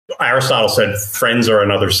Aristotle said friends are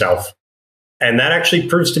another self. And that actually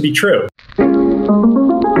proves to be true.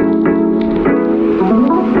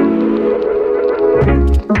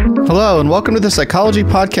 Hello and welcome to the Psychology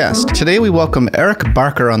Podcast. Today we welcome Eric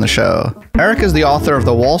Barker on the show. Eric is the author of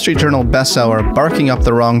the Wall Street Journal bestseller, Barking Up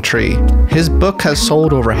the Wrong Tree. His book has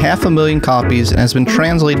sold over 500,000 copies and has been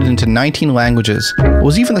translated into 19 languages. It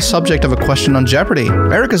was even the subject of a question on Jeopardy.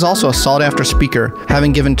 Eric is also a sought-after speaker,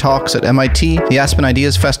 having given talks at MIT, the Aspen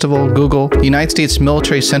Ideas Festival, Google, the United States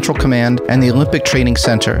Military Central Command, and the Olympic Training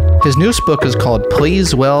Center. His newest book is called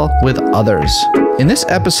Plays Well with Others. In this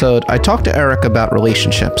episode, I talked to Eric about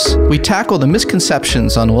relationships. We tackle the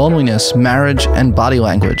misconceptions on loneliness, marriage, and body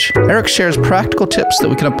language. Eric shares practical tips that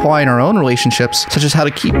we can apply in our own relationships, such as how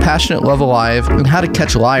to keep passionate love alive and how to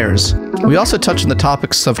catch liars. We also touch on the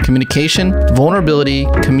topics of communication, vulnerability,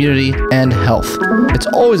 community, and health. It's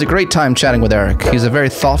always a great time chatting with Eric. He's a very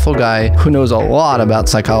thoughtful guy who knows a lot about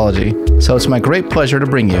psychology. So it's my great pleasure to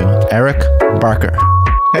bring you Eric Barker.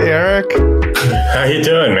 Hey, Eric. How you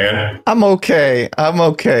doing, man? I'm okay.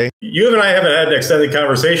 You and I haven't had an extended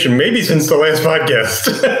conversation, maybe since the last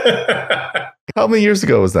podcast. How many years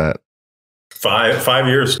ago was that? 5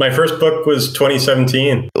 years. My first book was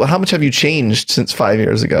 2017. How much have you changed since 5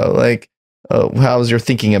 years ago? How has your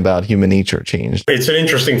thinking about human nature changed? It's an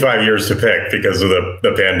interesting 5 years to pick because of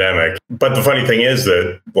the pandemic. But the funny thing is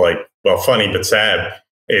that, funny but sad,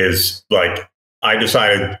 is I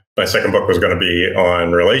decided my second book was going to be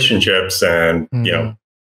on relationships and,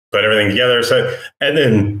 put everything together. So, and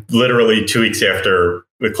then literally 2 weeks after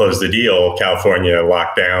we closed the deal, California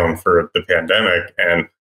locked down for the pandemic. And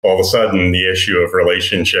all of a sudden, the issue of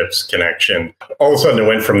relationships, connection, all of a sudden it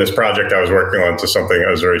went from this project I was working on to something that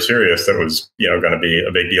was very serious that was, going to be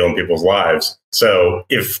a big deal in people's lives. So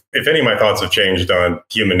if any of my thoughts have changed on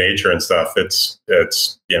human nature and stuff, it's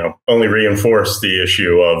only reinforced the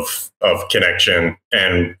issue of connection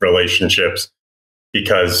and relationships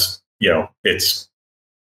because,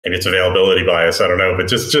 it's availability bias. I don't know, but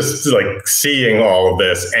just like seeing all of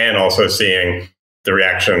this and also seeing the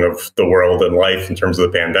reaction of the world and life in terms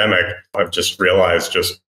of the pandemic, I've just realized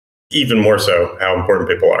just even more so how important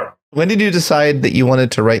people are. When did you decide that you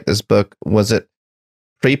wanted to write this book? Was it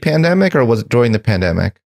pre-pandemic or was it during the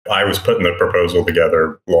pandemic? I was putting the proposal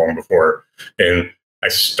together long before, and I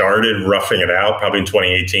started roughing it out probably in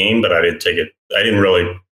 2018, but I didn't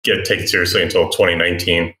really take it seriously until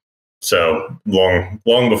 2019. So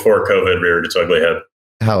long before COVID reared its ugly head.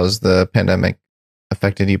 How has the pandemic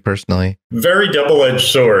affected you personally? Very double-edged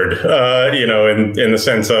sword, in the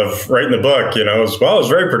sense of writing the book, it was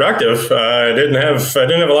very productive. I didn't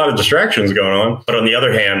have a lot of distractions going on. But on the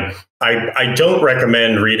other hand, I don't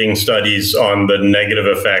recommend reading studies on the negative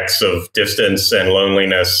effects of distance and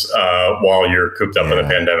loneliness while you're cooped up in a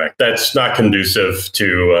pandemic. That's not conducive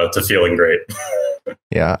to feeling great.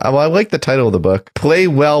 Yeah. Well, I like the title of the book, Play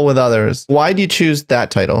Well with Others. Why do you choose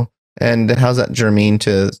that title? And how's that germane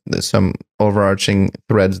to some overarching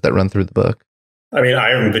threads that run through the book? I mean, I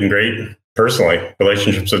haven't been great personally.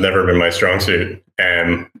 Relationships have never been my strong suit.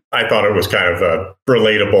 And I thought it was kind of a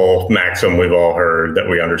relatable maxim we've all heard that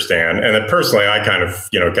we understand. And that personally, I kind of,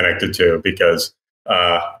 connected to because,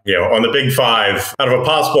 on the big 5, out of a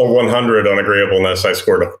possible 100 on agreeableness, I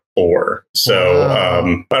scored a 4. So wow.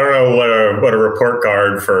 I don't know what a report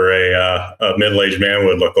card for a middle-aged man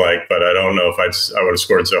would look like, but I don't know if I would have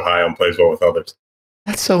scored so high on Plays Well with Others.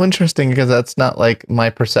 That's so interesting because that's not like my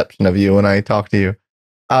perception of you when I talk to you.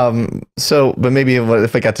 But maybe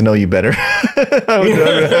if I got to know you better.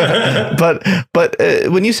 but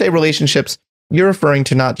when you say relationships, you're referring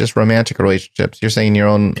to not just romantic relationships. You're saying in your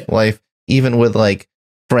own life, even with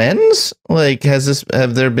friends?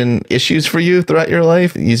 Have there been issues for you throughout your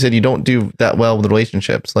life? You said you don't do that well with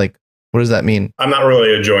relationships. What does that mean? I'm not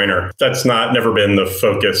really a joiner. That's never been the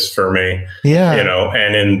focus for me. Yeah.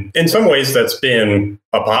 And in some ways that's been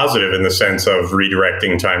a positive in the sense of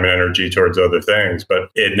redirecting time and energy towards other things, but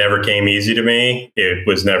it never came easy to me. It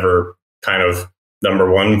was never kind of number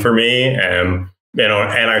one for me. And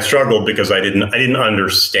I struggled because I didn't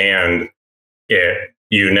understand it.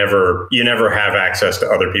 You never have access to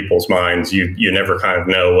other people's minds. You never kind of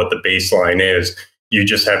know what the baseline is. You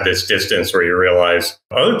just have this distance where you realize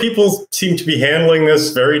other people seem to be handling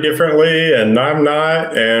this very differently and I'm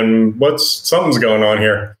not, and something's going on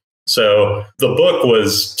here. So the book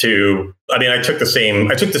was I took the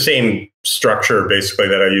same structure basically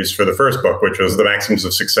that I used for the first book, which was the maxims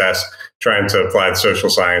of success, trying to apply the social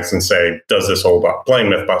science and say, does this hold up?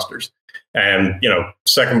 Playing Mythbusters. And,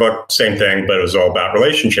 second book, same thing, but it was all about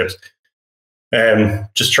relationships and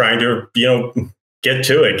just trying to, get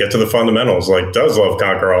to it, get to the fundamentals. Like, does love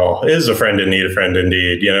conquer all? Is a friend in need a friend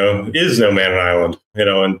indeed? Is no man an island?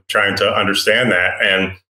 And trying to understand that.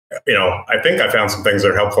 And, I think I found some things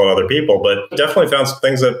that are helpful to other people, but definitely found some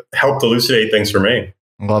things that helped elucidate things for me.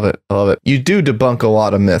 Love it. I love it. You do debunk a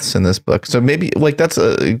lot of myths in this book. So maybe that's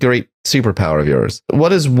a great superpower of yours.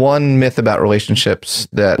 What is one myth about relationships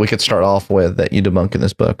that we could start off with that you debunk in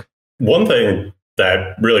this book? One thing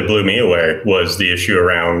that really blew me away was the issue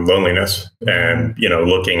around loneliness and,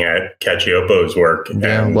 looking at Cacioppo's work and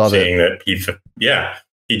seeing that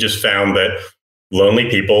he just found that lonely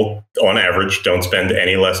people on average don't spend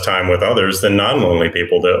any less time with others than non-lonely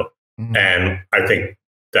people do. Mm-hmm. And I think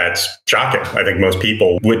that's shocking. I think most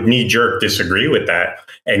people would knee-jerk disagree with that.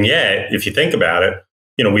 And yet, if you think about it,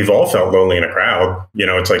 we've all felt lonely in a crowd.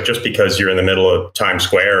 It's like, just because you're in the middle of Times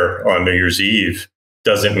Square on New Year's Eve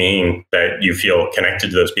doesn't mean that you feel connected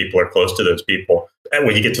to those people or close to those people. And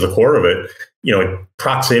when you get to the core of it,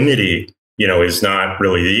 proximity, is not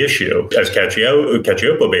really the issue. As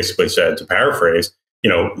Cacioppo basically said, to paraphrase,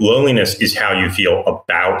 loneliness is how you feel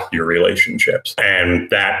about your relationships and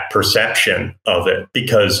that perception of it.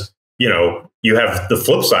 Because, you have the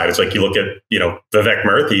flip side. It's like, you look at, Vivek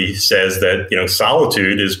Murthy says that,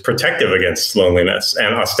 solitude is protective against loneliness.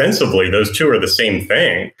 And ostensibly, those two are the same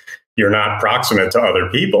thing. You're not proximate to other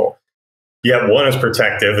people. Yet one is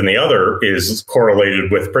protective and the other is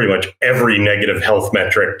correlated with pretty much every negative health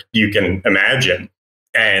metric you can imagine.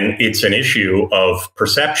 And it's an issue of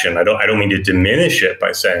perception. I don't mean to diminish it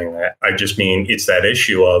by saying that. I just mean it's that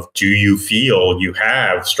issue of, do you feel you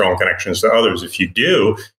have strong connections to others? If you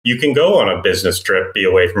do, you can go on a business trip, be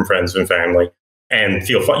away from friends and family, and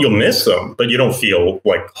feel fun. You'll miss them, but you don't feel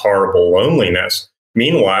like horrible loneliness.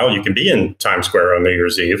 Meanwhile, you can be in Times Square on New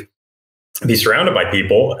Year's Eve, be surrounded by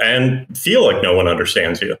people and feel like no one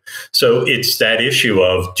understands you. So it's that issue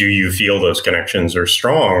of, do you feel those connections are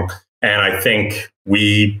strong? And I think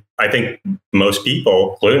most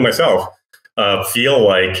people, including myself, feel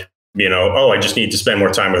like, I just need to spend more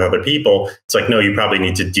time with other people. It's like, no, you probably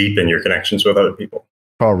need to deepen your connections with other people.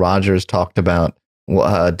 Carl Rogers talked about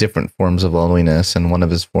different forms of loneliness. And one of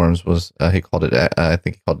his forms was, I think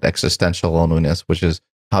he called it existential loneliness, which is,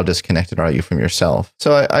 how disconnected are you from yourself?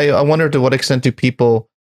 So I wonder, to what extent do people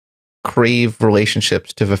crave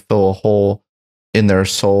relationships to fulfill a hole in their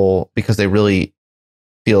soul because they really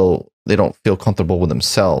they don't feel comfortable with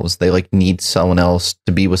themselves? They need someone else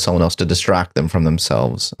to be with someone else to distract them from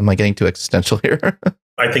themselves. Am I getting too existential here?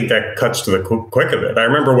 I think that cuts to the quick of it. I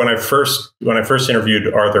remember when I first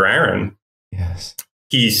interviewed Arthur Aaron, yes,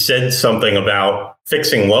 he said something about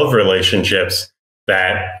fixing love relationships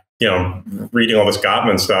that, reading all this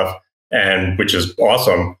Gottman stuff, and which is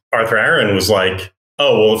awesome. Arthur Aaron was like,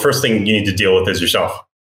 oh, well, the first thing you need to deal with is yourself.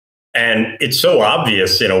 And it's so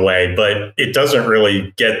obvious in a way, but it doesn't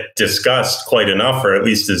really get discussed quite enough, or at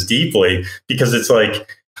least as deeply, because it's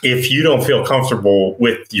like, if you don't feel comfortable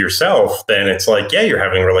with yourself, then it's like, yeah, you're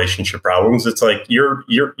having relationship problems. It's like, you're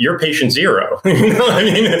patient zero. I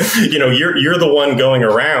mean, you're the one going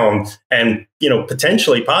around and,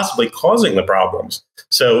 potentially, possibly causing the problems.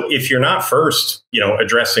 So if you're not first,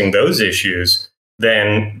 addressing those issues,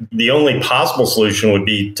 then the only possible solution would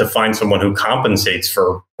be to find someone who compensates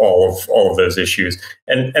for all of those issues.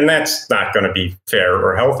 And that's not going to be fair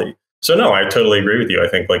or healthy. So no, I totally agree with you. I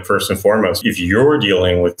think, first and foremost, if you're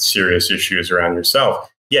dealing with serious issues around yourself,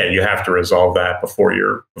 yeah, you have to resolve that before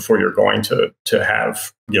you're going to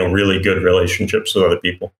have, really good relationships with other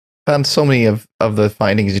people. I found so many of the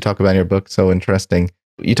findings you talk about in your book so interesting.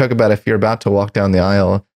 You talk about, if you're about to walk down the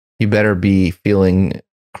aisle, you better be feeling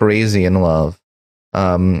crazy in love.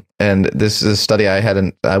 And this is a study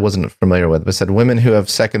I wasn't familiar with, but said women who have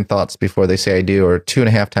second thoughts before they say I do are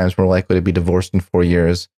 2.5 times more likely to be divorced in 4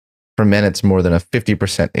 years. For men, it's more than a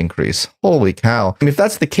 50% increase. Holy cow. I mean, if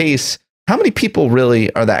that's the case, how many people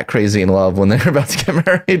really are that crazy in love when they're about to get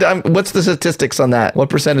married? What's the statistics on that? What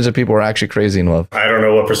percentage of people are actually crazy in love? I don't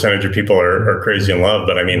know what percentage of people are crazy in love,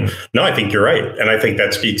 but I mean, no, I think you're right. And I think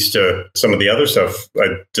that speaks to some of the other stuff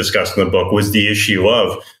I discussed in the book, was the issue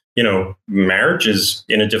of, marriage is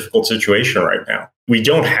in a difficult situation right now. We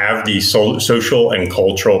don't have the social and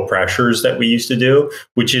cultural pressures that we used to do,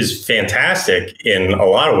 which is fantastic in a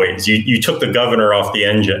lot of ways. You took the governor off the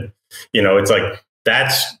engine. It's like,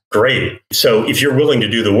 that's great. So if you're willing to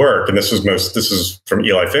do the work, and this is from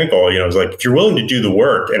Eli Finkel, it's like, if you're willing to do the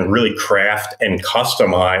work and really craft and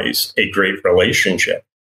customize a great relationship,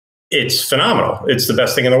 it's phenomenal. It's the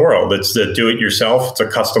best thing in the world. It's the do it yourself. It's a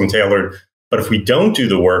custom tailored. But if we don't do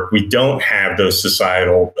the work, we don't have those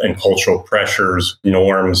societal and cultural pressures,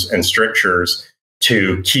 norms, and strictures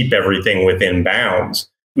to keep everything within bounds.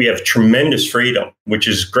 we have tremendous freedom, which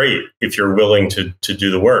is great if you're willing to do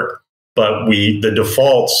the work. But the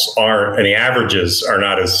defaults aren't, and the averages are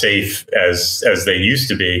not as safe as they used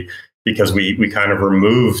to be, because we kind of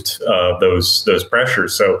removed those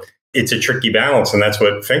pressures. So it's a tricky balance, and that's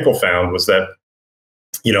what Finkel found, was that,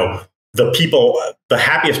 you know, the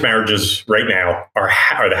happiest marriages right now are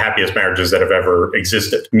the happiest marriages that have ever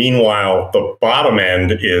existed. Meanwhile, the bottom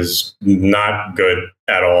end is not good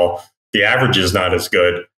at all. The average is not as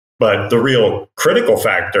good. But the real critical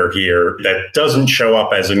factor here that doesn't show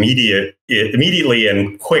up as immediately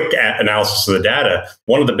and quick analysis of the data,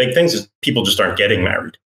 one of the big things is people just aren't getting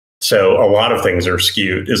married. So a lot of things are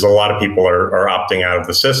skewed, is a lot of people are opting out of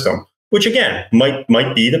the system, which again,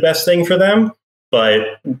 might be the best thing for them.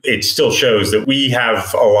 But it still shows that we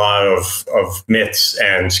have a lot of myths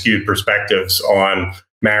and skewed perspectives on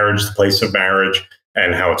marriage, the place of marriage,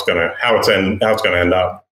 and how it's gonna end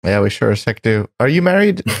up. Yeah, we sure as heck do. Are you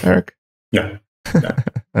married, Eric? No.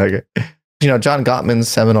 Okay. You know, John Gottman's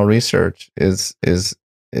seminal research is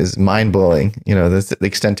mind blowing. You know, the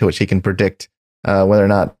extent to which he can predict whether or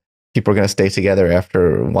not people are going to stay together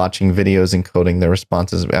after watching videos encoding their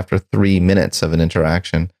responses after 3 minutes of an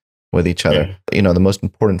interaction with each other. Yeah. You know, the most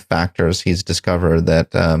important factors he's discovered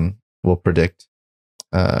that will predict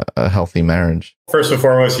a healthy marriage. First and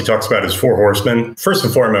foremost, he talks about his 4 horsemen. First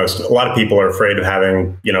and foremost, a lot of people are afraid of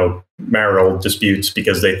having, you know, marital disputes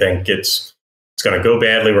because they think it's going to go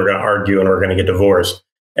badly, we're going to argue, and we're going to get divorced.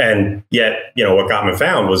 And yet, you know, what Gottman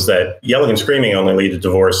found was that yelling and screaming only lead to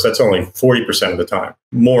divorce. That's only 40% of the time.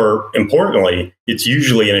 More importantly, it's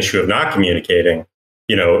usually an issue of not communicating.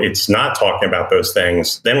 You know, it's not talking about those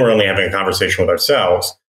things. Then we're only having a conversation with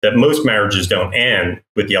ourselves. That most marriages don't end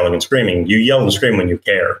with yelling and screaming. You yell and scream when you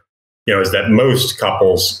care. You know, is that most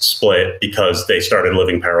couples split because they started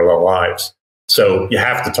living parallel lives. So you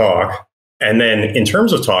have to talk. And then in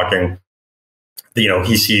terms of talking, you know,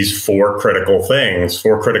 he sees 4 critical things,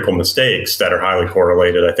 4 critical mistakes that are highly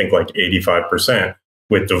correlated, I think like 85%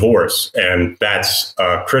 with divorce. And that's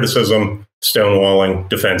criticism, stonewalling,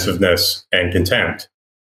 defensiveness, and contempt.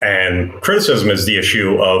 And criticism is the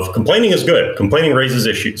issue of complaining is good. Complaining raises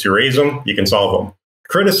issues. You raise them, you can solve them.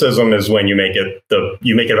 Criticism is when you make it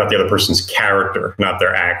about the other person's character, not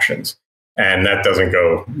their actions. And that doesn't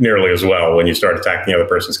go nearly as well when you start attacking the other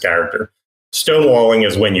person's character. Stonewalling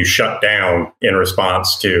is when you shut down in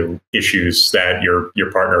response to issues that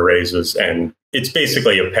your partner raises. And it's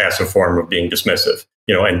basically a passive form of being dismissive.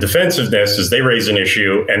 You know, and defensiveness is they raise an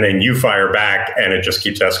issue and then you fire back and it just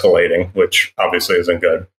keeps escalating, which obviously isn't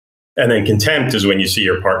good. And then contempt is when you see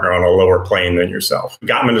your partner on a lower plane than yourself.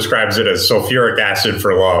 Gottman describes it as sulfuric acid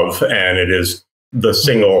for love, and it is the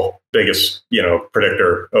single biggest, you know,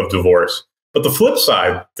 predictor of divorce. But the flip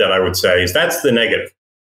side that I would say is that's the negative.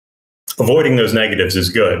 Avoiding those negatives is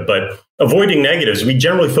good, but avoiding negatives, we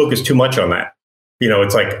generally focus too much on that. You know,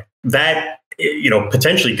 it's like that, you know,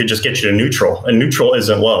 potentially could just get you to neutral, and neutral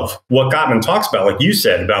isn't love. What Gottman talks about, like you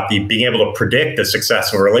said, about being able to predict the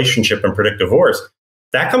success of a relationship and predict divorce,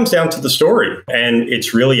 that comes down to the story. And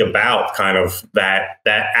it's really about kind of that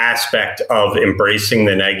aspect of embracing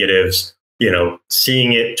the negatives, you know,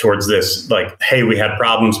 seeing it towards this, like, hey, we had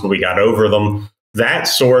problems, but we got over them. That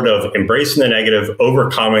sort of embracing the negative,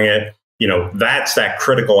 overcoming it, you know, that's that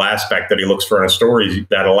critical aspect that he looks for in a story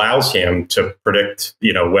that allows him to predict,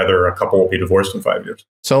 you know, whether a couple will be divorced in 5 years.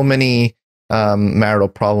 So many marital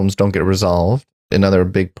problems don't get resolved. Another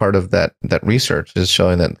big part of that research is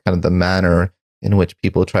showing that kind of the manner in which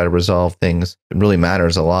people try to resolve things really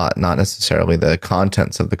matters a lot, not necessarily the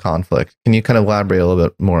contents of the conflict. Can you kind of elaborate a little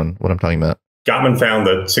bit more on what I'm talking about? Gottman found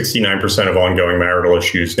that 69% of ongoing marital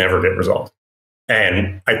issues never get resolved.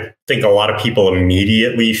 And I think a lot of people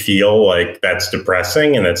immediately feel like that's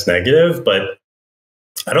depressing and that's negative, but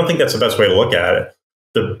I don't think that's the best way to look at it.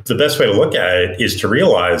 The best way to look at it is to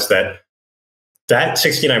realize that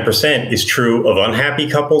 69% is true of unhappy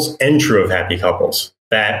couples and true of happy couples,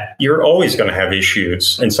 that you're always going to have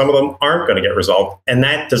issues and some of them aren't going to get resolved. And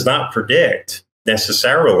that does not predict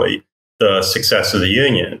necessarily the success of the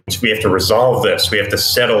union. So we have to resolve this. We have to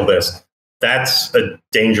settle this. That's a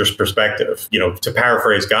dangerous perspective. You know, to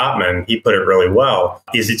paraphrase Gottman, he put it really well,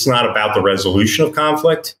 is it's not about the resolution of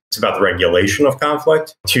conflict. It's about the regulation of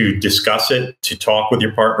conflict, to discuss it, to talk with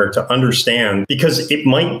your partner, to understand, because it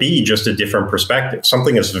might be just a different perspective.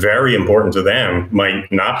 Something that's very important to them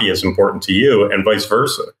might not be as important to you, and vice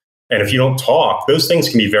versa. And if you don't talk, those things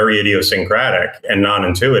can be very idiosyncratic and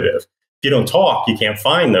non-intuitive. If you don't talk, you can't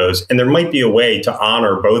find those. And there might be a way to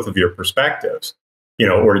honor both of your perspectives, you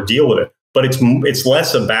know, or to deal with it. But it's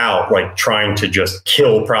less about like trying to just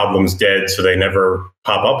kill problems dead so they never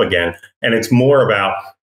pop up again. And it's more about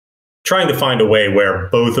trying to find a way where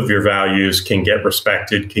both of your values can get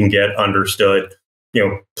respected, can get understood,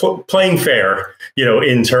 playing fair,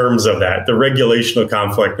 in terms of that, the regulation of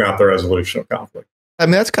conflict, not the resolution of conflict. I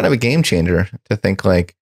mean, that's kind of a game changer to think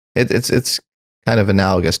like it's kind of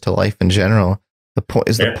analogous to life in general.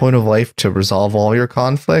 The point of life to resolve all your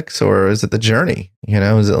conflicts, or is it the journey?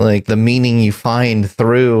 Is it like the meaning you find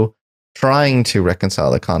through trying to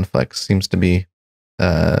reconcile the conflicts seems to be,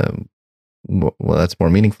 that's more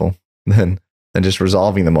meaningful than just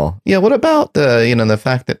resolving them all. Yeah. What about the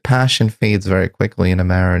fact that passion fades very quickly in a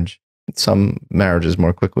marriage? Some marriages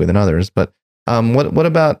more quickly than others, but what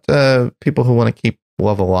about people who want to keep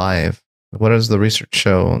love alive? What does the research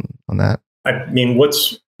show on that? I mean,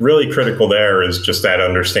 what's really critical there is just that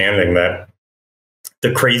understanding that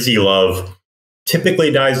the crazy love typically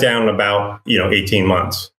dies down about 18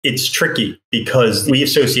 months. It's tricky because we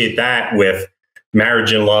associate that with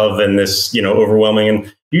marriage and love and this overwhelming,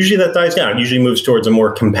 and usually that dies down. It usually moves towards a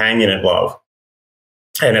more companionate love.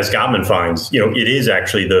 And as Gottman finds, it is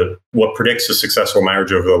actually what predicts a successful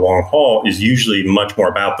marriage over the long haul is usually much more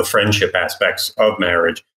about the friendship aspects of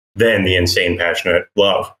marriage than the insane passionate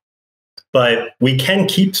love. But we can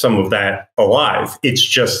keep some of that alive. It's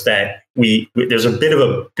just that there's a bit of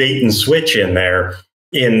a bait and switch in there,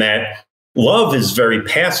 in that love is very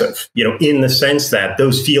passive, in the sense that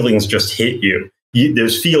those feelings just hit you.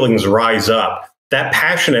 Those feelings rise up. That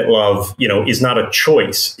passionate love, is not a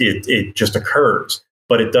choice. It just occurs,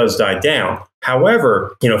 but it does die down.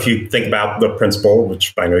 However, if you think about the principle,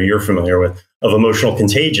 which I know you're familiar with, of emotional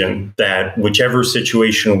contagion, that whichever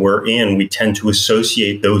situation we're in, we tend to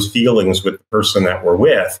associate those feelings with the person that we're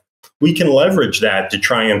with. We can leverage that to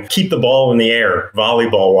try and keep the ball in the air,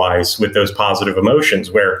 volleyball wise, with those positive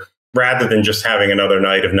emotions, where rather than just having another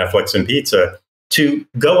night of Netflix and pizza, to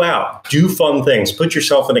go out, do fun things, put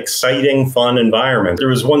yourself in exciting, fun environment. There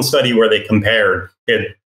was one study where they compared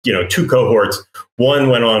it, two cohorts. One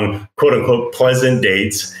went on quote unquote pleasant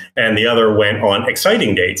dates and the other went on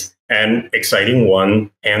exciting dates, and exciting won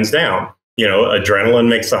hands down. Adrenaline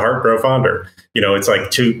makes the heart grow fonder. It's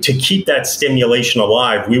like to keep that stimulation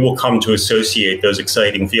alive, we will come to associate those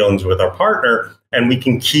exciting feelings with our partner, and we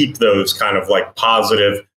can keep those kind of like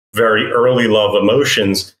positive, very early love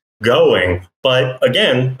emotions going. But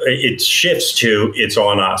again, it shifts to it's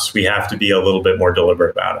on us. We have to be a little bit more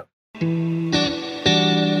deliberate about it.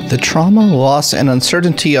 The trauma, loss, and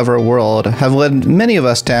uncertainty of our world have led many of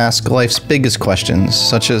us to ask life's biggest questions,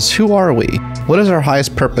 such as who are we? What is our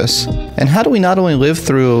highest purpose? And how do we not only live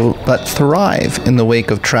through, but thrive in the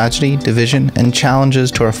wake of tragedy, division, and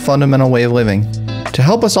challenges to our fundamental way of living? To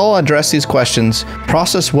help us all address these questions,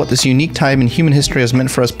 process what this unique time in human history has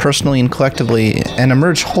meant for us personally and collectively, and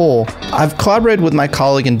emerge whole, I've collaborated with my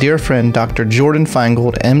colleague and dear friend, Dr. Jordan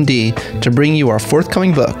Feingold, MD, to bring you our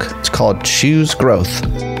forthcoming book. It's called Choose Growth,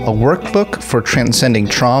 a workbook for transcending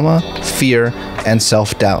trauma, fear, and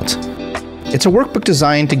self-doubt. It's a workbook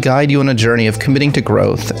designed to guide you on a journey of committing to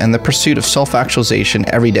growth and the pursuit of self-actualization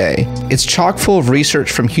every day. It's chock full of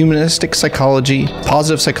research from humanistic psychology,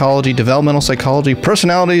 positive psychology, developmental psychology,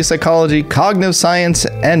 personality psychology, cognitive science,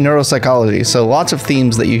 and neuropsychology. So lots of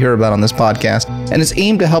themes that you hear about on this podcast. And it's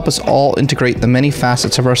aimed to help us all integrate the many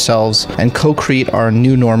facets of ourselves and co-create our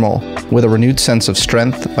new normal with a renewed sense of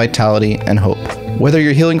strength, vitality, and hope. Whether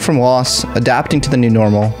you're healing from loss, adapting to the new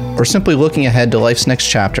normal, or simply looking ahead to life's next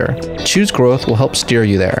chapter, Choose Growth will help steer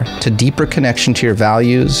you there to deeper connection to your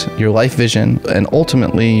values, your life vision, and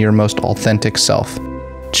ultimately your most authentic self.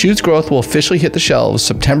 Choose Growth will officially hit the shelves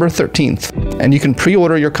September 13th, and you can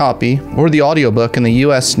pre-order your copy or the audiobook in the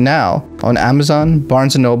US now on Amazon,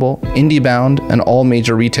 Barnes & Noble, IndieBound, and all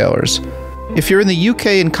major retailers. If you're in the UK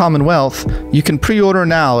and Commonwealth, you can pre-order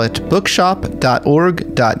now at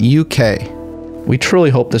bookshop.org.uk. We truly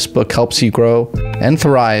hope this book helps you grow and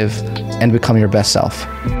thrive and become your best self.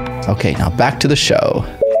 Okay, now back to the show.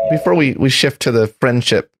 Before we shift to the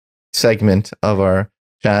friendship segment of our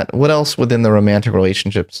chat, what else within the romantic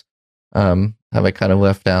relationships have I kind of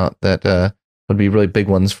left out that would be really big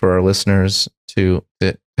ones for our listeners to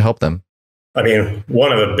help them? I mean,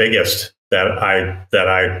 one of the biggest that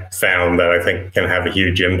I found that I think can have a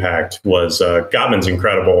huge impact was Gottman's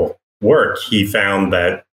incredible work. He found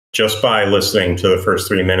that just by listening to the first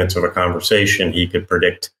 3 minutes of a conversation, he could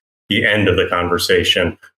predict the end of the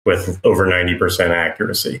conversation with over 90%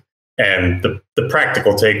 accuracy. And the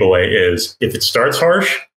practical takeaway is if it starts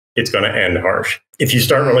harsh, it's going to end harsh. If you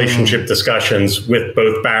start relationship discussions with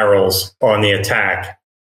both barrels on the attack,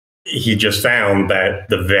 he just found that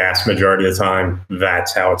the vast majority of the time,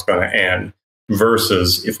 that's how it's going to end.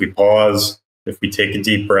 Versus if we pause, if we take a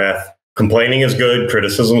deep breath, Complaining is good,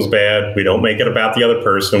 criticism is bad. We don't make it about the other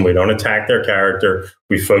person. We don't attack their character.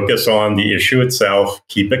 We focus on the issue itself,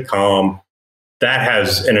 keep it calm. That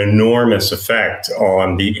has an enormous effect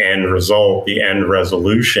on the end result, the end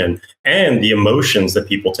resolution, and the emotions that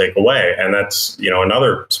people take away. And that's,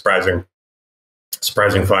 another surprising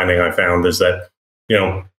finding I found is that,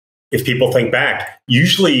 if people think back,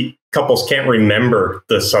 usually couples can't remember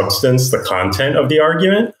the substance, the content of the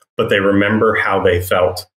argument, but they remember how they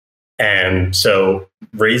felt. And so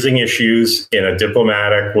raising issues in a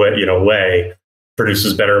diplomatic way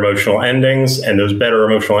produces better emotional endings, and those better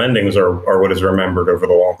emotional endings are what is remembered over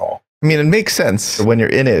the long haul. I mean, it makes sense. When you're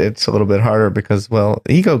in it, it's a little bit harder because, well,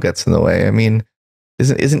 ego gets in the way. I mean,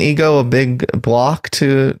 isn't ego a big block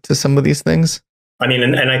to some of these things? I mean,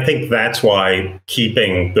 and I think that's why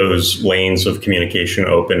keeping those lanes of communication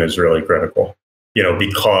open is really critical,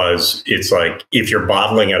 because it's like if you're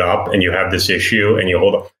bottling it up and you have this issue and you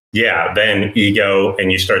hold up, then ego,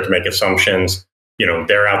 and you start to make assumptions.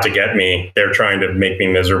 They're out to get me. They're trying to make me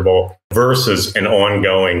miserable versus an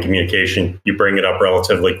ongoing communication. You bring it up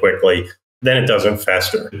relatively quickly, then it doesn't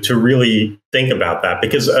fester. To really think about that,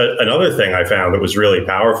 because another thing I found that was really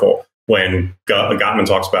powerful when Gottman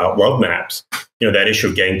talks about love maps, that issue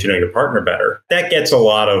of getting to know your partner better, that gets a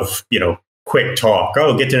lot of, quick talk.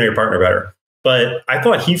 Oh, get to know your partner better. But I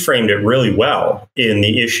thought he framed it really well in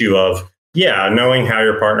the issue of, knowing how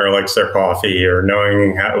your partner likes their coffee or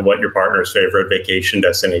knowing what your partner's favorite vacation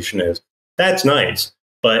destination is. That's nice.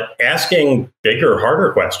 But asking bigger,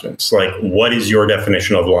 harder questions like, what is your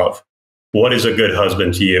definition of love? What is a good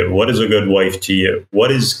husband to you? What is a good wife to you? What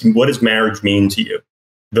does marriage mean to you?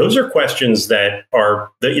 Those are questions that are,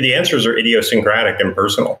 the answers are idiosyncratic and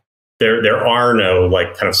personal. There are no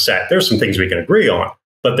kind of set, there's some things we can agree on,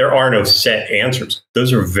 but there are no set answers.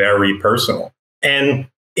 Those are very personal. And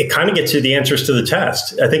it kind of gets you the answers to the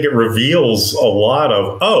test. I think it reveals a lot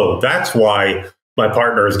of, that's why my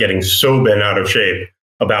partner is getting so bent out of shape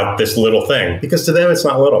about this little thing, because to them it's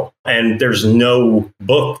not little. And there's no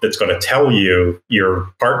book that's going to tell you your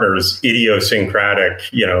partner's idiosyncratic,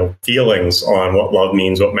 feelings on what love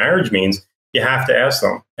means, what marriage means. You have to ask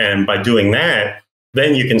them. And by doing that,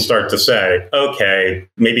 then you can start to say, okay,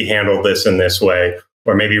 maybe handle this in this way,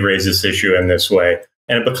 or maybe raise this issue in this way.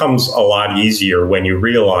 And it becomes a lot easier when you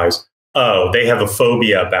realize, they have a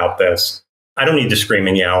phobia about this. I don't need to scream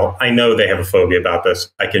and yell. I know they have a phobia about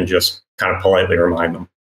this. I can just kind of politely remind them.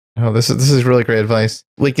 Oh, this is really great advice.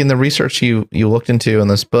 Like in the research you looked into in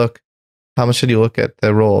this book, how much did you look at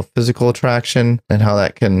the role of physical attraction and how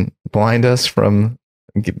that can blind us from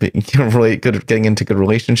getting into good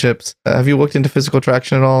relationships? Have you looked into physical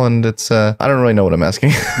attraction at all? And it's I don't really know what I'm asking.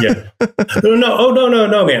 Yeah.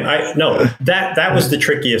 No, man. That was the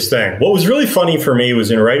trickiest thing. What was really funny for me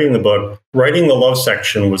was in writing the book, writing the love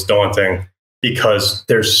section was daunting because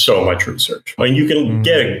there's so much research. I mean, you can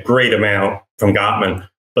get a great amount from Gottman,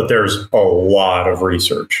 but there's a lot of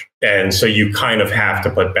research. And so you kind of have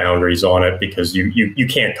to put boundaries on it because you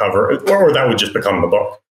can't cover it, or that would just become the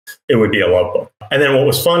book. It would be a love book. And then what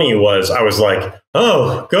was funny was I was like,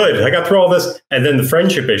 oh, good, I got through all this. And then the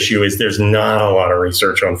friendship issue is there's not a lot of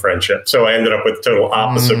research on friendship. So I ended up with the total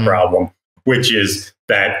opposite problem, which is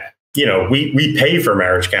that, we pay for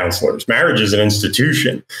marriage counselors. Marriage is an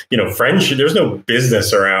institution. Friendship, there's no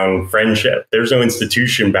business around friendship. There's no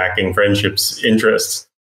institution backing friendship's interests.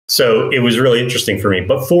 So it was really interesting for me.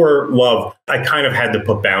 But for love, I kind of had to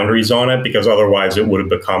put boundaries on it because otherwise it would have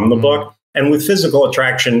become the book. And with physical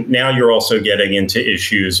attraction, now you're also getting into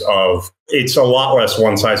issues of, it's a lot less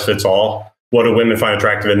one size fits all. What do women find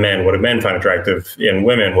attractive in men? What do men find attractive in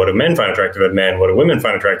women? What do men find attractive in men? What do women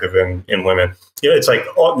find attractive in women? It's like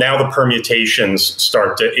now the permutations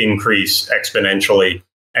start to increase exponentially,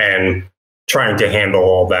 and trying to handle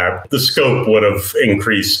all that, the scope would have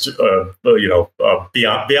increased, beyond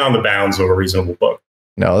the bounds of a reasonable book.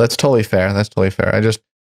 No, that's totally fair. That's totally fair. I just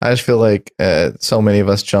feel like so many of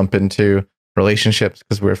us jump into relationships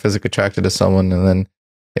because we're physically attracted to someone, and then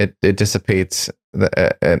it dissipates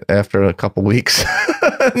after a couple weeks,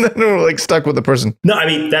 and then we're like stuck with the person. No, I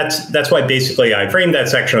mean that's why basically I framed that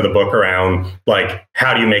section of the book around like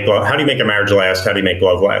how do you make a marriage last? How do you make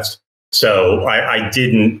love last? So I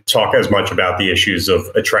didn't talk as much about the issues of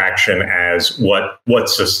attraction as what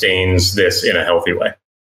sustains this in a healthy way.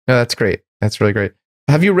 No, that's great. That's really great.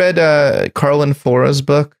 Have you read Carlin Fora's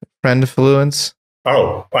book, Friend Fluence?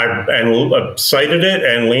 Oh, I cited it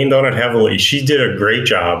and leaned on it heavily. She did a great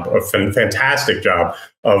job, a fantastic job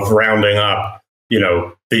of rounding up,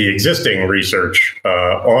 the existing research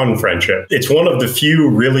on friendship. It's one of the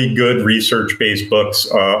few really good research-based books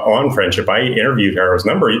on friendship. I interviewed her.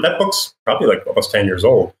 That book's probably like almost 10 years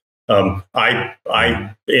old.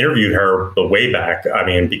 I interviewed her way back. I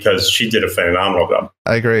mean, because she did a phenomenal job.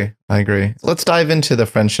 I agree. Let's dive into the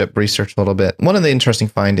friendship research a little bit. One of the interesting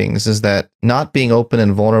findings is that not being open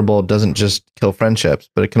and vulnerable doesn't just kill friendships,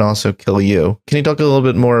 but it can also kill you. Can you talk a little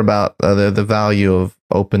bit more about the value of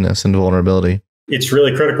openness and vulnerability? It's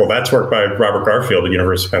really critical. That's work by Robert Garfield at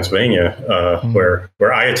University of Pennsylvania,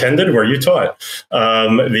 where I attended, where you taught. No,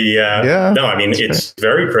 I mean, it's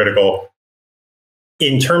very critical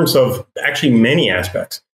in terms of actually many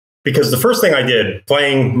aspects. Because the first thing I did,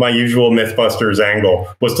 playing my usual Mythbusters angle,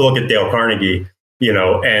 was to look at Dale Carnegie,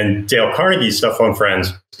 and Dale Carnegie's stuff on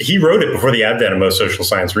Friends. He wrote it before the advent of most social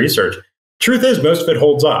science research. Truth is, most of it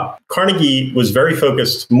holds up. Carnegie was very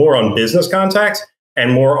focused more on business contacts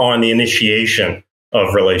and more on the initiation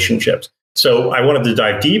of relationships. So I wanted to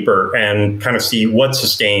dive deeper and kind of see what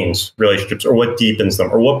sustains relationships, or what deepens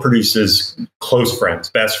them, or what produces close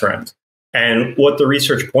friends, best friends. And what the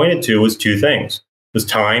research pointed to was two things. Was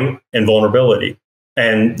time and vulnerability.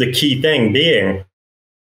 And the key thing being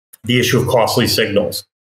the issue of costly signals.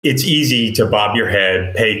 It's easy to bob your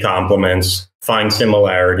head, pay compliments, find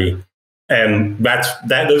similarity. And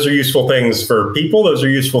those are useful things for people. Those are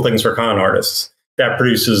useful things for con artists. That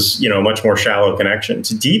produces, much more shallow connection.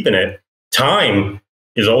 To deepen it, time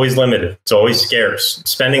is always limited. It's always scarce.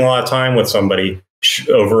 Spending a lot of time with somebody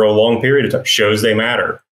over a long period of time shows they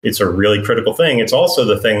matter. It's a really critical thing. It's also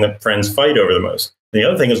the thing that friends fight over the most. The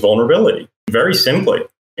other thing is vulnerability. Very simply,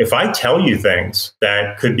 if I tell you things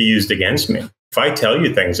that could be used against me, if I tell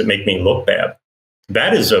you things that make me look bad,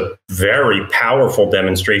 that is a very powerful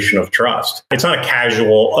demonstration of trust. It's not a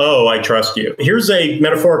casual, oh, I trust you. Here's a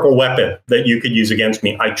metaphorical weapon that you could use against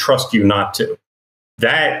me. I trust you not to.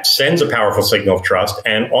 That sends a powerful signal of trust.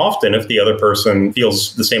 And often, if the other person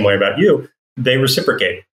feels the same way about you, they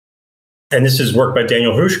reciprocate. And this is work by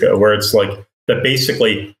Daniel Hrushka, where it's like that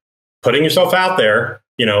basically putting yourself out there,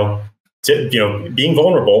 being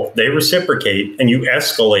vulnerable, they reciprocate, and you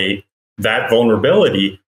escalate that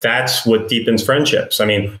vulnerability. That's what deepens friendships. I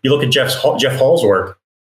mean, you look at Jeff Hall's work,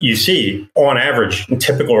 you see, on average, in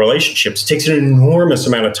typical relationships, it takes an enormous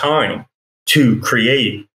amount of time to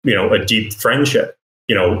create, a deep friendship,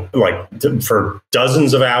 for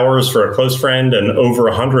dozens of hours for a close friend and over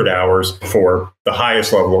 100 hours for the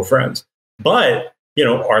highest level of friends. But,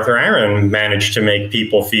 Arthur Aaron managed to make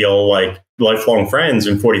people feel like lifelong friends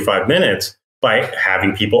in 45 minutes by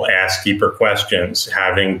having people ask deeper questions,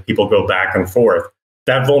 having people go back and forth.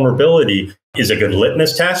 That vulnerability is a good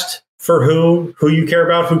litmus test for who you care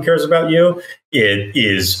about, who cares about you. It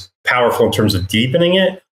is powerful in terms of deepening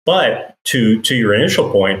it. But to your initial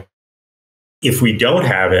point, if we don't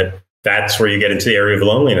have it, that's where you get into the area of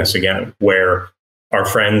loneliness again, where our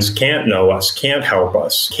friends can't know us, can't help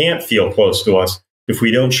us, can't feel close to us if we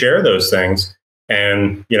don't share those things.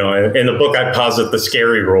 And, in the book, I posit the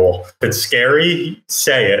scary rule. If it's scary,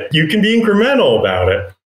 say it. You can be incremental about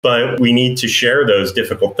it, but we need to share those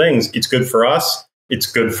difficult things. It's good for us, it's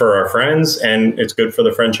good for our friends, and it's good for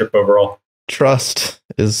the friendship overall. Trust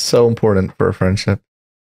is so important for a friendship,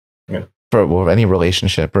 for any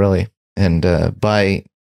relationship, really. And by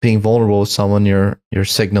being vulnerable with someone, you're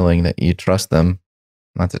signaling that you trust them,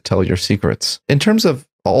 not to tell your secrets. In terms of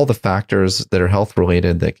all the factors that are health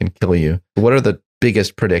related that can kill you, what are the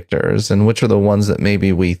biggest predictors, and which are the ones that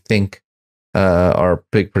maybe we think are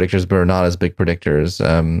big predictors but are not as big predictors?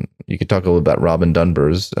 You could talk a little about Robin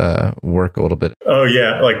Dunbar's work a little bit. Oh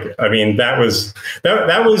yeah, that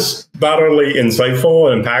was not only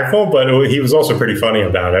insightful and impactful, but he was also pretty funny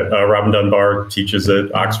about it. Robin Dunbar teaches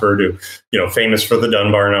at Oxford, famous for the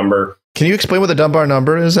Dunbar number. Can you explain what the Dunbar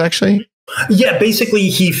number is actually? Yeah, basically,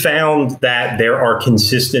 he found that there are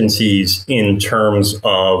consistencies in terms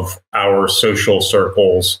of our social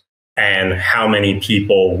circles and how many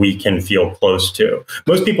people we can feel close to.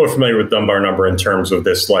 Most people are familiar with Dunbar number in terms of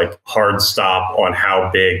this hard stop on how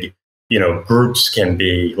big, groups can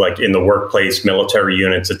be, like in the workplace, military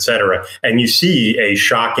units, et cetera. And you see a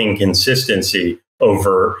shocking consistency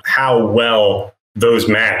over how well those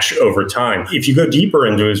match over time. If you go deeper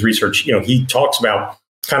into his research, he talks about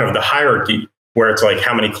kind of the hierarchy, where it's like,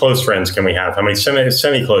 how many close friends can we have? How many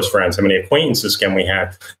semi-close friends? How many acquaintances can we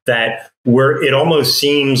have? That it almost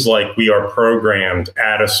seems like we are programmed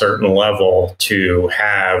at a certain level to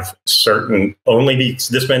have only be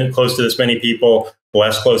this many close to this many people,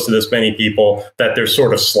 less close to this many people, that there's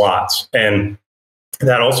sort of slots. And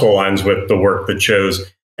that also aligns with the work that shows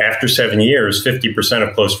after 7 years, 50%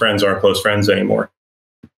 of close friends aren't close friends anymore.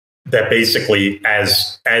 That basically,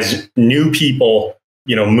 as new people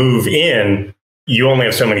move in, you only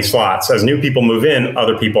have so many slots. As new people move in,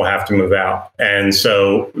 other people have to move out. And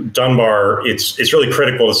so Dunbar, it's really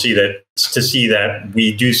critical to see that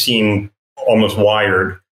we do seem almost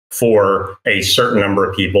wired for a certain number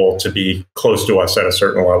of people to be close to us at a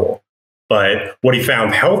certain level. But what he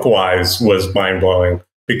found health-wise was mind-blowing,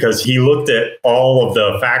 because he looked at all of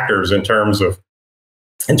the factors in terms of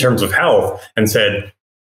health and said,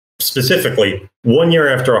 specifically, 1 year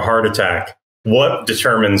after a heart attack, what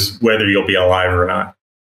determines whether you'll be alive or not?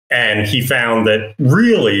 And he found that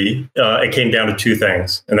really it came down to two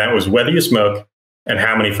things, and that was whether you smoke and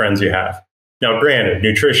how many friends you have. Now, granted,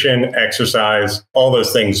 nutrition, exercise, all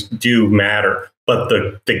those things do matter, but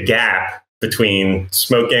the gap between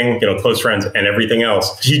smoking, close friends, and everything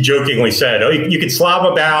else, he jokingly said, "Oh, you could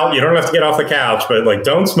slob about, you don't have to get off the couch, but like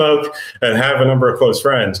don't smoke and have a number of close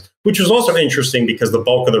friends," which was also interesting because the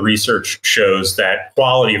bulk of the research shows that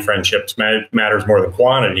quality of friendships matters more than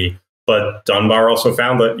quantity. But Dunbar also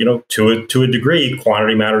found that, to a degree,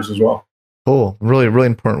 quantity matters as well. Cool. Really, really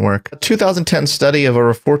important work. A 2010 study of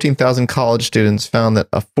over 14,000 college students found that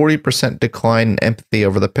a 40% decline in empathy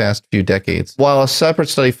over the past few decades, while a separate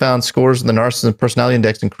study found scores in the Narcissism Personality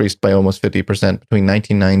Index increased by almost 50% between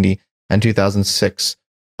 1990 and 2006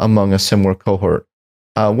 among a similar cohort.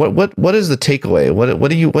 What is the takeaway? What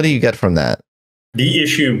do you get from that? The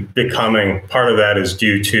issue becoming part of that is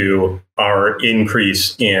due to our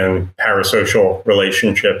increase in parasocial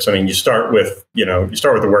relationships. I mean, you start with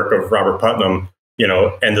the work of Robert Putnam,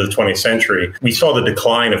 end of the 20th century. We saw the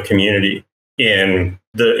decline of community in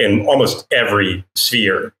almost every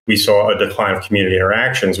sphere. We saw a decline of community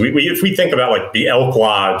interactions. If we think about like the Elk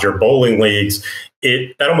Lodge or bowling leagues,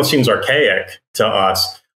 that almost seems archaic to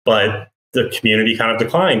us, but the community kind of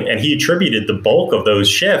declined. And he attributed the bulk of those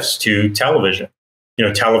shifts to television.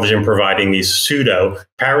 Television providing these pseudo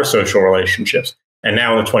parasocial relationships. And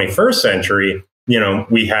now in the 21st century,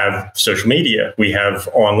 we have social media, we have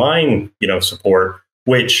online, support,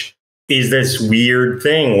 which is this weird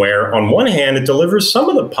thing where on one hand, it delivers some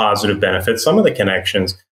of the positive benefits, some of the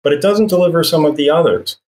connections, but it doesn't deliver some of the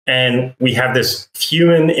others. And we have this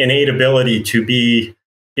human innate ability to be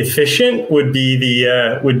efficient would be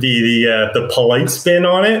the polite spin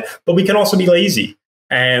on it, but we can also be lazy.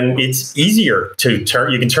 And it's easier to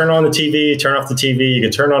turn. You can turn on the TV, turn off the TV. You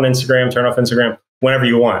can turn on Instagram, turn off Instagram whenever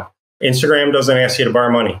you want. Instagram doesn't ask you to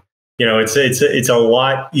borrow money. It's a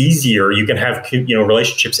lot easier. You can have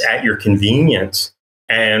relationships at your convenience,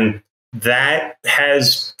 and that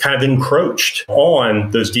has kind of encroached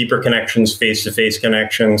on those deeper connections, face-to-face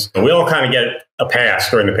connections. And we all kind of get a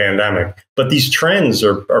pass during the pandemic, but these trends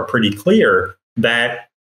are pretty clear that,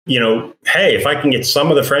 hey, if I can get some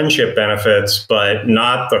of the friendship benefits, but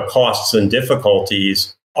not the costs and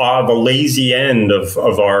difficulties, the lazy end of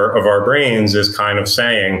our brains is kind of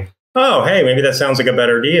saying, oh, hey, maybe that sounds like a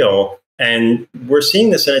better deal. And we're seeing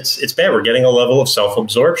this, and it's bad. We're getting a level of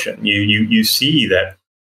self-absorption. You see that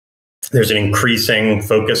there's an increasing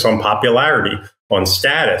focus on popularity, on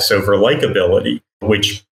status over likability,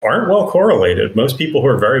 which aren't well correlated. Most people who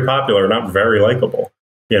are very popular are not very likable.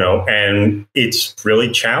 And it's really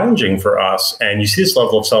challenging for us. And you see this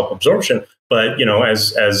level of self-absorption. But,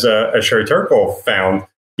 as Sherry Turkle found,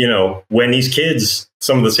 when these kids,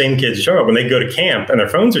 some of the same kids show up, when they go to camp and their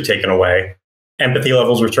phones are taken away, empathy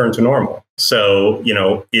levels return to normal. So,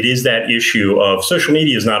 it is that issue of social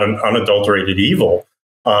media is not an unadulterated evil.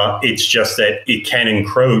 It's just that it can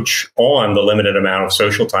encroach on the limited amount of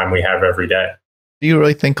social time we have every day. Do you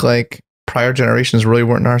really think prior generations really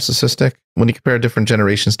weren't narcissistic? When you compare different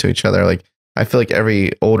generations to each other, I feel like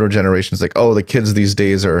every older generation is like, oh, the kids these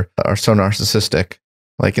days are so narcissistic.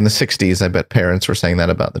 Like in the 60s, I bet parents were saying that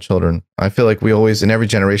about the children. I feel like we always, in every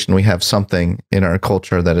generation, we have something in our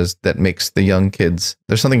culture that makes the young kids,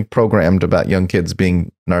 there's something programmed about young kids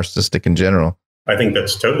being narcissistic in general. I think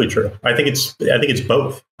that's totally true. I think it's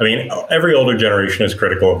both. I mean, every older generation is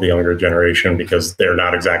critical of the younger generation because they're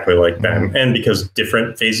not exactly like them, and because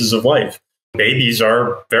different phases of life. Babies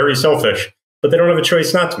are very selfish, but they don't have a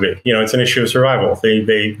choice not to be. It's an issue of survival. They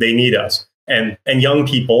need us, and young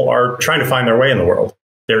people are trying to find their way in the world.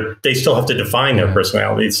 They still have to define their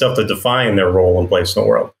personality. They still have to define their role and place in the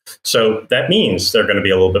world. So that means they're going to be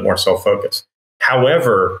a little bit more self-focused.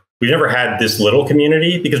 However, we've never had this little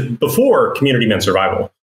community, because before, community meant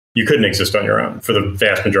survival. You couldn't exist on your own for the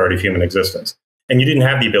vast majority of human existence. And you didn't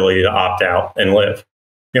have the ability to opt out and live.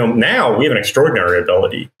 Now we have an extraordinary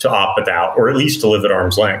ability to opt out, or at least to live at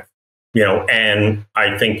arm's length. And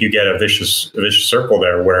I think you get a vicious circle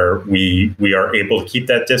there where we are able to keep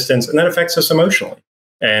that distance, and that affects us emotionally.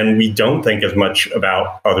 And we don't think as much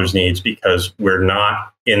about others' needs because we're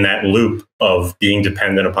not in that loop of being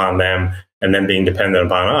dependent upon them and then being dependent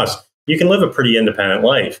upon us, you can live a pretty independent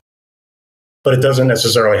life. But it doesn't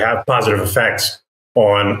necessarily have positive effects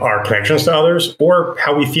on our connections to others or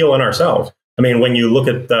how we feel in ourselves. I mean, when you look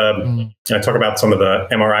at I talk about some of the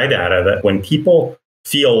MRI data, that when people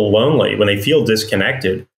feel lonely, when they feel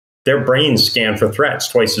disconnected, their brains scan for threats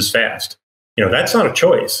twice as fast. That's not a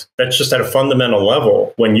choice. That's just at a fundamental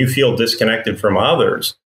level. When you feel disconnected from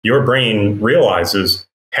others, your brain realizes,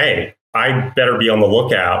 hey, I better be on the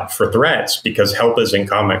lookout for threats because help isn't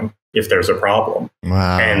coming if there's a problem.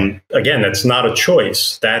 Wow. And again, that's not a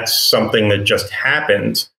choice. That's something that just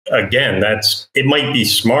happens. Again, it might be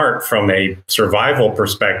smart from a survival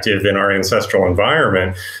perspective in our ancestral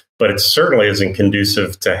environment, but it certainly isn't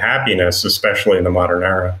conducive to happiness, especially in the modern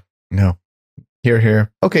era. No. Hear, hear.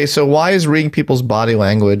 Okay, so why is reading people's body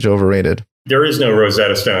language overrated? There is no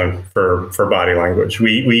Rosetta Stone for body language.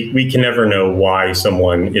 We can never know why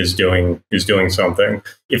someone is doing something.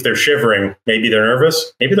 If they're shivering, maybe they're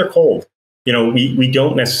nervous, maybe they're cold. We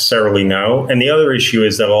don't necessarily know. And the other issue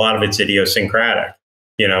is that a lot of it's idiosyncratic.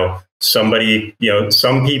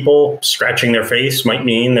 Some people scratching their face might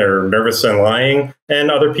mean they're nervous and lying, and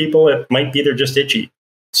other people, it might be they're just itchy.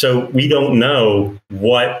 So we don't know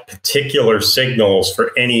what particular signals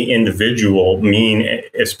for any individual mean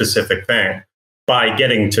a specific thing. By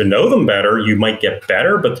getting to know them better, you might get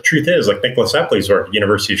better. But the truth is, like Nicholas Epley's work at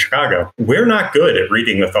University of Chicago, we're not good at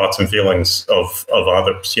reading the thoughts and feelings of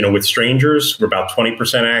others. With strangers, we're about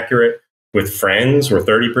 20% accurate. With friends, we're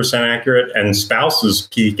 30% accurate. And spouses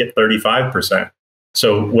peak at 35%.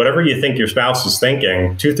 So whatever you think your spouse is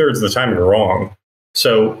thinking, 2/3 of the time you're wrong.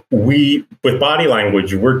 So with body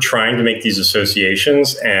language, we're trying to make these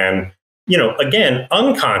associations. And, again,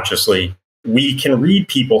 unconsciously, we can read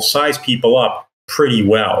people, size people up pretty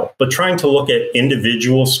well. But trying to look at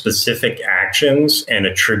individual specific actions and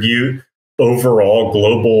attribute overall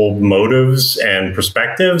global motives and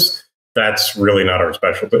perspectives, that's really not our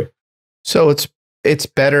specialty. So it's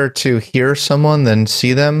better to hear someone than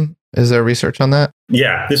see them. Is there research on that?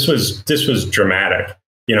 Yeah, this was dramatic.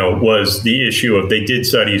 Was the issue of, they did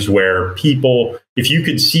studies where people, if you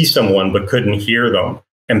could see someone but couldn't hear them,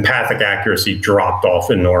 empathic accuracy dropped off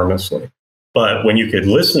enormously. But when you could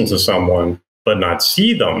listen to someone but not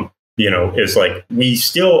see them, it's like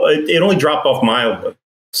it only dropped off mildly.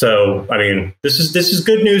 So, I mean, this is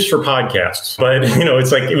good news for podcasts, but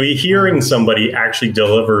it's like hearing somebody actually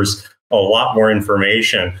delivers a lot more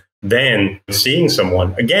information than seeing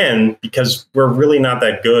someone, again, because we're really not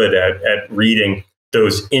that good at reading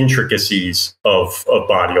those intricacies of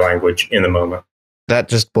body language in the moment. That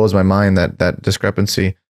just blows my mind, that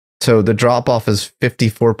discrepancy. So the drop off is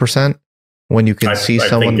 54% when you can see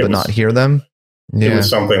someone but not hear them. Yeah. It was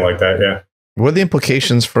something like that. Yeah. What are the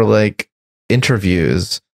implications for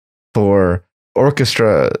interviews, for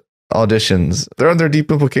orchestra auditions? Are there deep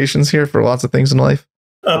implications here for lots of things in life?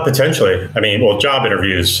 Potentially. I mean, job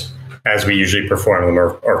interviews, as we usually perform them,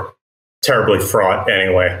 are terribly fraught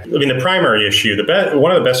anyway. I mean, the primary issue,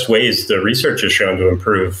 one of the best ways the research has shown to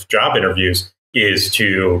improve job interviews is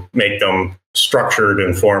to make them structured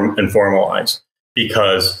and formalized,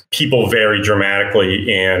 because people vary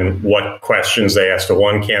dramatically in what questions they ask to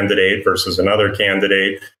one candidate versus another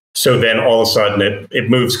candidate. So then all of a sudden it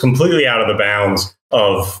moves completely out of the bounds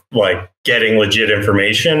of getting legit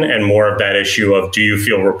information and more of that issue of, do you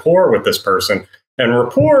feel rapport with this person? And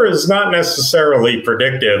rapport is not necessarily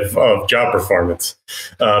predictive of job performance.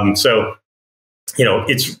 So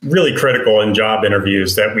it's really critical in job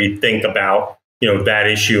interviews that we think about, that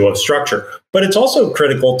issue of structure. But it's also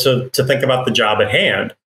critical to think about the job at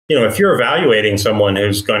hand. If you're evaluating someone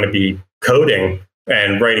who's going to be coding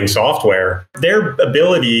and writing software, their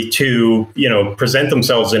ability to, present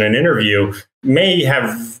themselves in an interview may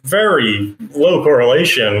have very low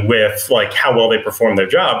correlation with how well they perform their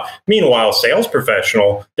job. Meanwhile, a sales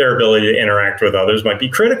professional, their ability to interact with others might be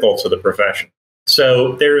critical to the profession.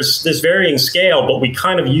 So there's this varying scale, but we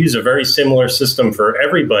kind of use a very similar system for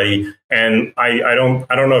everybody. And I don't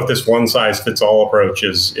know if this one size fits all approach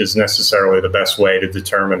is necessarily the best way to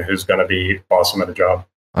determine who's going to be awesome at a job.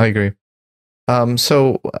 I agree.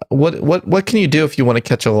 So what can you do if you want to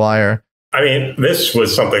catch a liar? I mean, this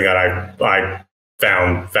was something that I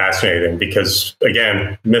found fascinating because,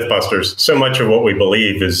 again, Mythbusters, so much of what we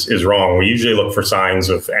believe is wrong. We usually look for signs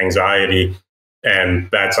of anxiety, and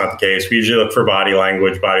that's not the case. We usually look for body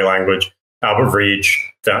language. Albert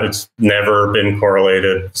Reach, it's never been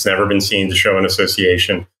correlated. It's never been seen to show an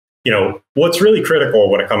association. What's really critical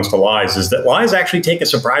when it comes to lies is that lies actually take a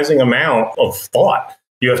surprising amount of thought.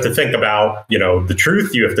 You have to think about, the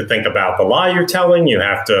truth. You have to think about the lie you're telling. You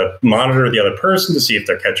have to monitor the other person to see if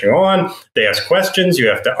they're catching on. They ask questions. You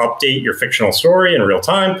have to update your fictional story in real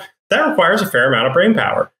time. That requires a fair amount of brain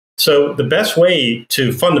power. So the best way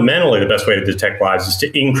to detect lies is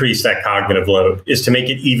to increase that cognitive load, is to make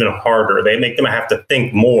it even harder. They make them have to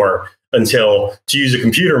think more until, to use a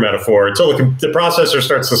computer metaphor, until the processor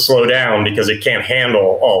starts to slow down because it can't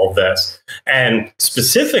handle all of this. And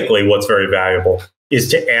specifically, what's very valuable is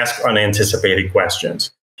to ask unanticipated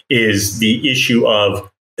questions. Is the issue of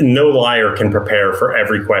no liar can prepare for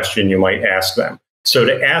every question you might ask them. So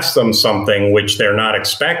to ask them something which they're not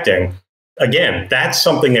expecting, again, that's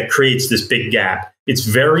something that creates this big gap. It's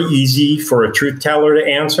very easy for a truth teller to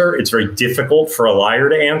answer. It's very difficult for a liar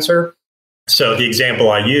to answer. So the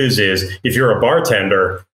example I use is, if you're a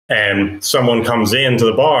bartender and someone comes into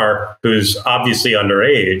the bar who's obviously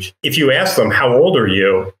underage, if you ask them, how old are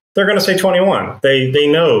you? They're going to say 21. They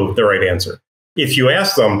know the right answer. If you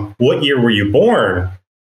ask them, what year were you born?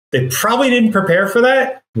 They probably didn't prepare for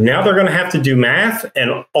that. Now they're going to have to do math,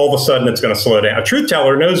 and all of a sudden it's going to slow down. A truth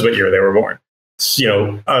teller knows what year they were born.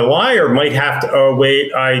 A liar might have to, oh,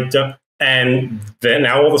 wait, I don't. And then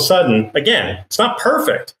now all of a sudden, again, it's not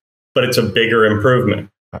perfect, but it's a bigger improvement.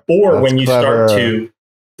 Or That's when you clever. start to,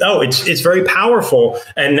 it's very powerful.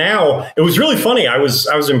 And now, it was really funny. I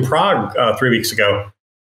was in Prague 3 weeks ago,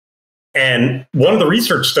 and one of the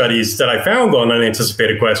research studies that I found on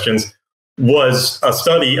unanticipated questions was a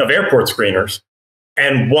study of airport screeners.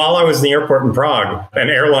 And while I was in the airport in Prague, an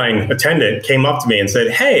airline attendant came up to me and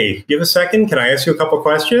said, hey, give a second, can I ask you a couple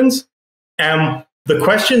questions? The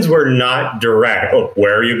questions were not direct. Oh,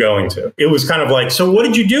 where are you going to? It was kind of like, so what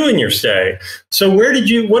did you do in your stay? So what did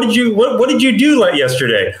you do like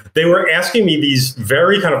yesterday? They were asking me these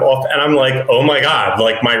very kind of off, and I'm like, oh my God,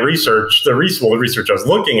 like my research, the research I was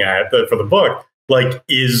looking at for the book, like,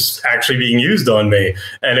 is actually being used on me.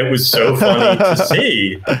 And it was so funny to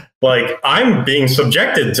see, like, I'm being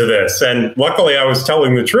subjected to this. And luckily I was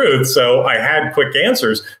telling the truth, so I had quick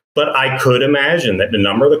answers. But I could imagine that the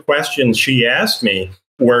number of the questions she asked me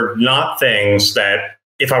were not things that,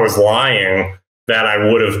 if I was lying, that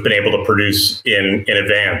I would have been able to produce in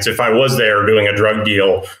advance. If I was there doing a drug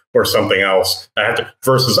deal or something else,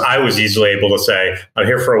 versus I was easily able to say, I'm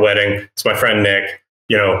here for a wedding. It's my friend Nick.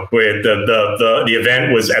 With the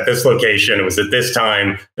event was at this location. It was at this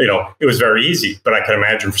time. It was very easy. But I can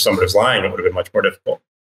imagine for somebody who's lying, it would have been much more difficult.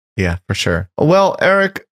 Yeah, for sure. Well,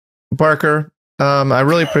 Eric Barker, I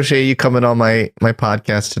really appreciate you coming on my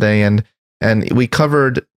podcast today, and we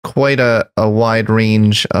covered quite a wide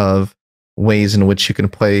range of ways in which you can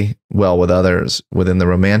play well with others within the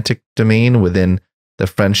romantic domain, within the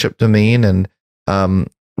friendship domain, and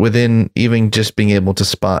within even just being able to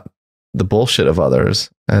spot the bullshit of others.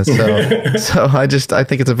 And so I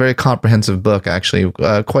think it's a very comprehensive book, actually,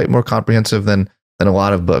 quite more comprehensive than a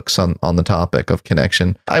lot of books on the topic of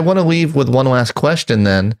connection. I want to leave with one last question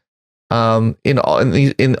then. In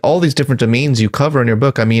all these different domains you cover in your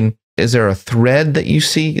book, I mean, is there a thread that you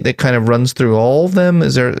see that kind of runs through all of them?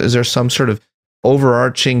 Is there some sort of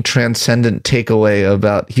overarching, transcendent takeaway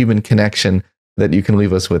about human connection that you can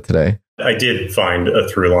leave us with today? I did find a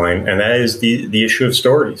through line, and that is the issue of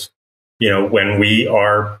stories. When we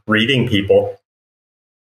are reading people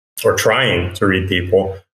or trying to read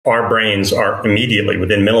people, our brains are immediately,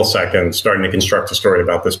 within milliseconds, starting to construct a story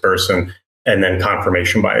about this person. And then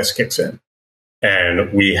confirmation bias kicks in.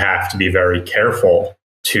 And we have to be very careful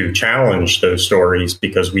to challenge those stories,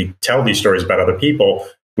 because we tell these stories about other people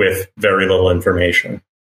with very little information.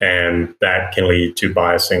 And that can lead to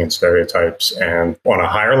biasing and stereotypes, and on a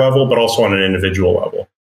higher level, but also on an individual level.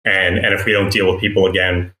 And if we don't deal with people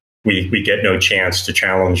again, we get no chance to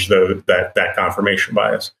challenge that confirmation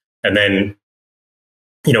bias. And then,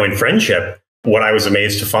 in friendship, what I was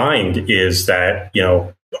amazed to find is that,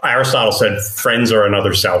 Aristotle said friends are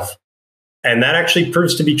another self. And that actually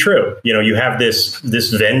proves to be true. You have this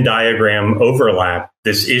Venn diagram overlap,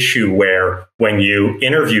 this issue where when you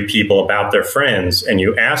interview people about their friends and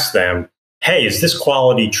you ask them, hey, is this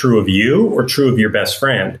quality true of you or true of your best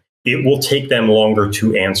friend? It will take them longer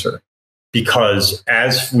to answer, because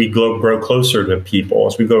as we grow closer to people,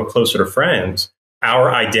 as we grow closer to friends, in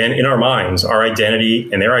our minds, our identity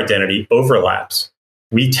and their identity overlaps.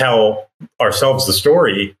 We tell ourselves the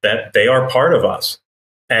story that they are part of us.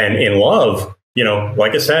 And in love,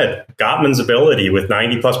 like I said, Gottman's ability with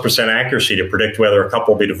 90+% accuracy to predict whether a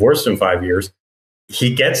couple will be divorced in 5 years,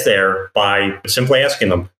 he gets there by simply asking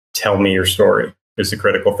them, tell me your story, is the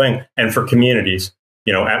critical thing. And for communities,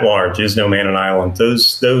 at large, is no man an island.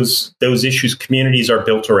 Those issues, communities are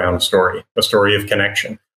built around a story of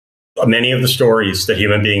connection. many of the stories that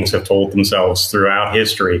human beings have told themselves throughout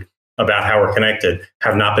history about how we're connected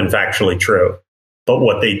have not been factually true. But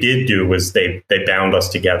what they did do was they bound us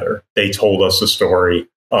together. They told us a story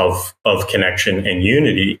of connection and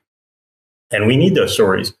unity. And we need those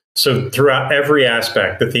stories. So throughout every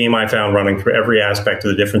aspect, the theme I found running through every aspect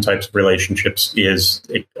of the different types of relationships is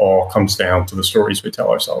it all comes down to the stories we tell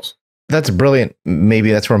ourselves. That's brilliant.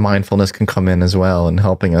 Maybe that's where mindfulness can come in as well, and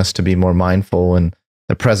helping us to be more mindful in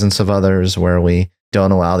the presence of others, where we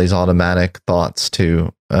don't allow these automatic thoughts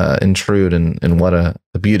to intrude in what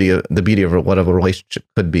the beauty of what a relationship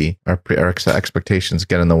could be. Our expectations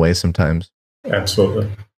get in the way sometimes.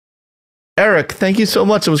 Absolutely. Eric, thank you so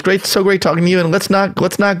much. It was great, so great talking to you. And let's not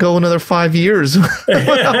go another 5 years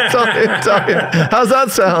without talking. How's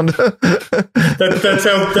that sound?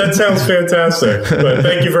 that sounds fantastic. But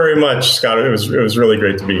thank you very much, Scott. It was really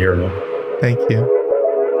great to be here, man. Thank you.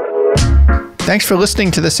 Thanks for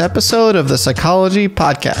listening to this episode of the Psychology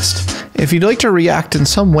Podcast. If you'd like to react in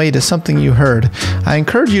some way to something you heard, I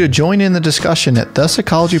encourage you to join in the discussion at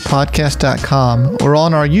thepsychologypodcast.com or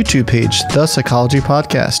on our YouTube page, The Psychology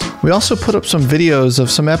Podcast. We also put up some videos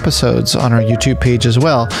of some episodes on our YouTube page as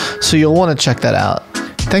well, so you'll want to check that out.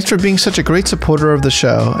 Thanks for being such a great supporter of the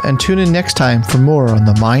show, and tune in next time for more on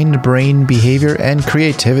the mind, brain, behavior, and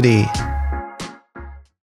creativity.